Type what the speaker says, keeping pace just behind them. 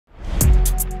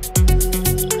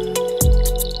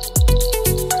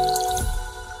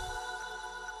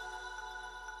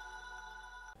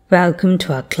Welcome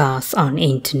to our class on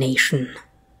intonation,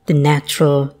 the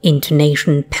natural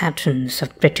intonation patterns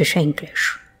of British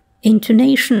English.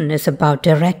 Intonation is about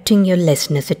directing your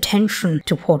listener's attention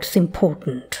to what's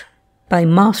important. By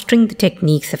mastering the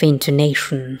techniques of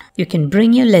intonation, you can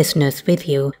bring your listeners with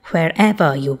you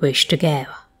wherever you wish to go.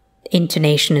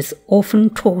 Intonation is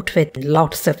often taught with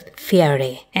lots of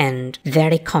theory and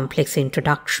very complex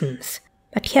introductions.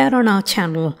 But here on our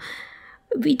channel,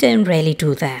 we don't really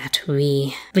do that.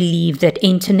 We believe that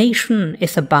intonation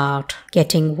is about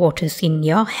getting what is in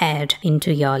your head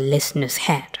into your listener's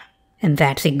head. And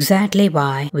that's exactly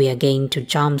why we are going to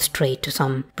jump straight to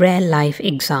some real-life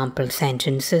example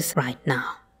sentences right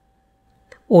now.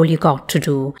 All you got to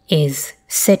do is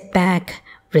sit back,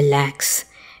 relax,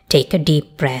 take a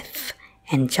deep breath,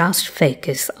 and just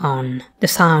focus on the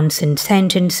sounds in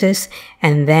sentences,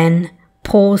 and then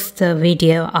pause the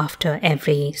video after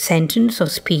every sentence or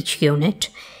speech unit,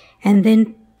 and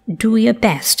then do your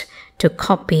best to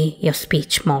copy your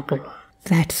speech model.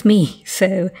 That's me.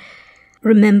 So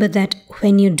remember that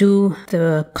when you do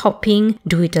the copying,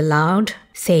 do it aloud,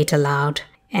 say it aloud,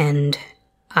 and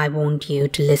I want you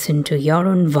to listen to your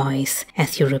own voice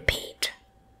as you repeat.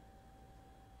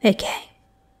 Okay.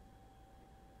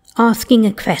 Asking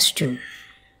a question.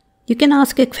 You can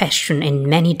ask a question in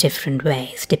many different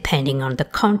ways depending on the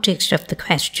context of the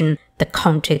question, the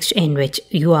context in which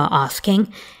you are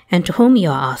asking, and to whom you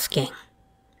are asking.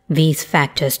 These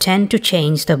factors tend to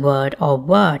change the word or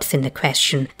words in the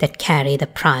question that carry the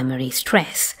primary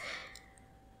stress.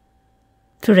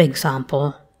 For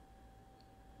example,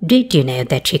 did you know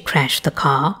that she crashed the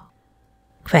car?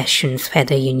 Questions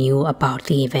whether you knew about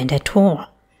the event at all.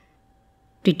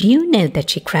 Did you know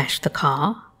that she crashed the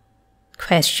car?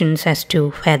 Questions as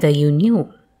to whether you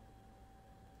knew.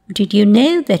 Did you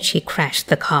know that she crashed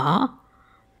the car?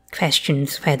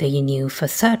 Questions whether you knew for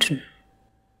certain.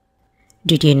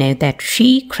 Did you know that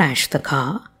she crashed the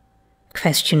car?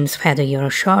 Questions whether you're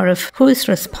sure of who is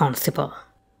responsible.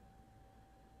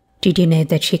 Did you know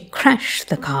that she crashed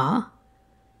the car?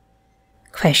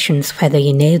 Questions whether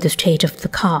you know the state of the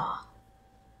car.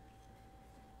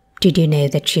 Did you know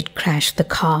that she'd crashed the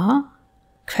car?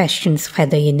 Questions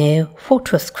whether you know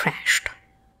what was crashed.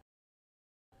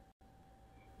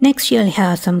 Next you'll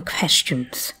hear some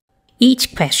questions,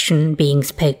 each question being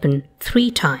spoken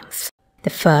 3 times. The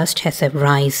first has a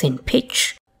rise in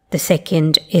pitch, the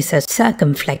second is a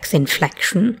circumflex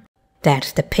inflection,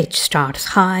 that the pitch starts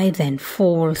high, then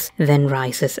falls, then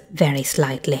rises very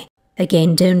slightly.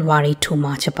 Again, don't worry too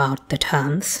much about the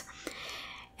terms.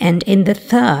 And in the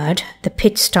third, the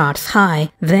pitch starts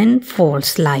high, then falls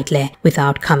slightly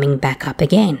without coming back up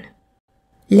again.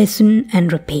 Listen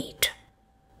and repeat.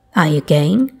 Are you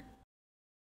going?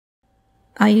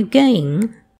 Are you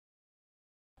going?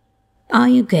 Are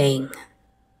you going?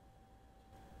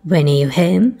 When are you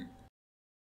home?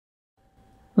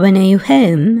 When are you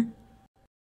home?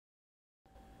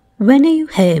 When are you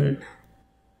home?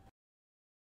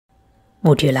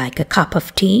 Would you like a cup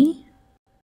of tea?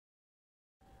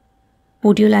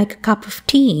 Would you like a cup of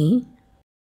tea?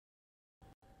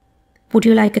 Would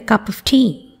you like a cup of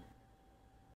tea?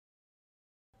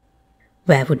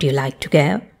 Where would you like to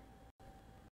go?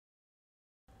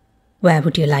 Where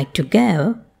would you like to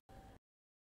go?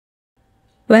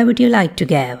 Where would you like to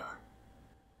go?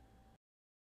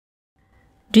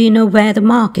 Do you know where the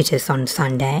market is on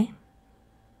Sunday?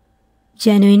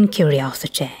 Genuine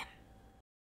curiosity.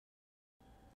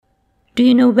 Do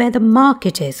you know where the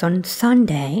market is on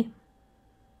Sunday?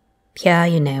 Here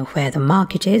you know where the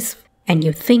market is, and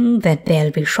you think that they'll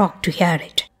be shocked to hear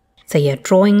it, so you're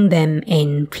drawing them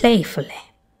in playfully.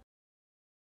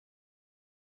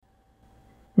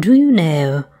 Do you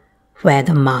know where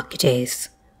the market is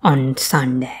on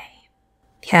Sunday?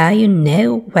 Here you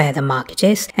know where the market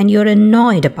is, and you're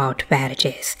annoyed about where it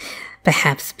is,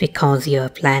 perhaps because you're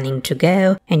planning to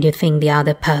go and you think the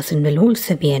other person will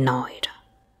also be annoyed.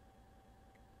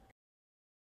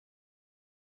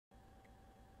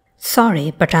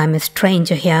 Sorry, but I'm a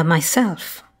stranger here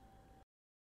myself.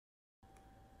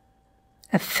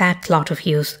 A fat lot of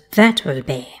use that will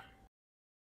be.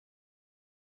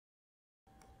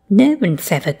 No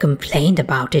one's ever complained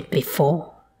about it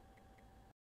before.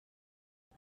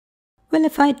 Well,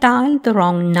 if I dialed the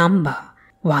wrong number,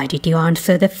 why did you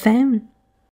answer the phone?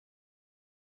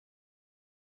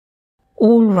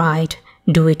 All right,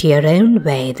 do it your own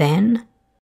way then.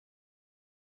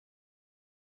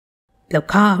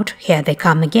 Look out, here they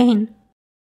come again.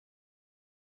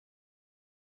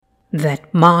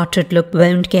 That martyred look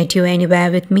won't get you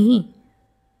anywhere with me.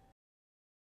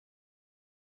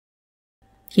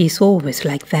 He's always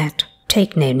like that.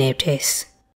 Take no notice.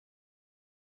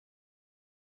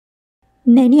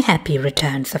 Many happy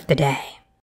returns of the day.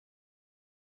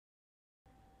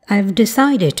 I've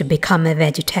decided to become a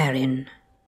vegetarian.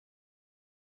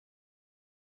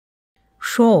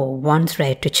 Shaw once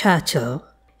read to Churchill,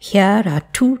 "Here are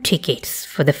 2 tickets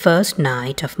for the first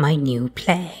night of my new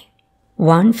play.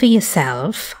 One for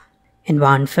yourself and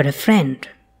one for a friend.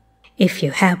 If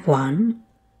you have one."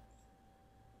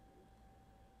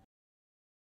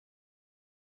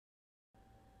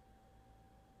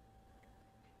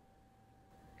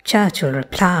 Churchill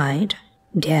replied,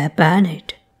 "Dear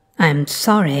Bernard, I am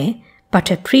sorry, but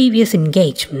a previous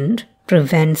engagement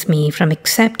prevents me from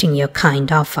accepting your kind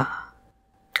offer.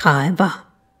 However,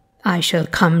 I shall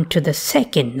come to the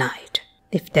second night,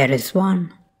 if there is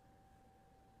one."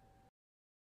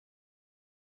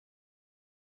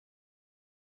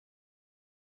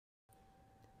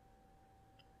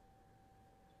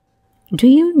 Do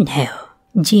you know,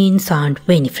 Jean's Aunt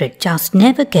Winifred just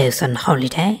never goes on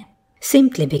holiday,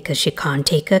 simply because she can't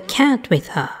take her cat with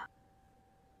her.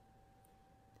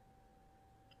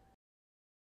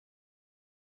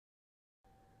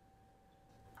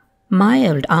 My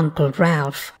old Uncle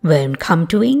Ralph won't come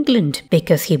to England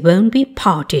because he won't be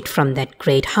parted from that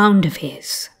great hound of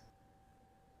his.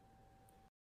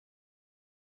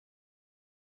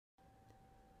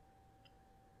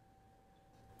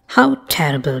 How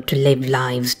terrible to live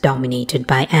lives dominated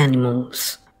by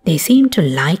animals. They seem to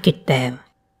like it though,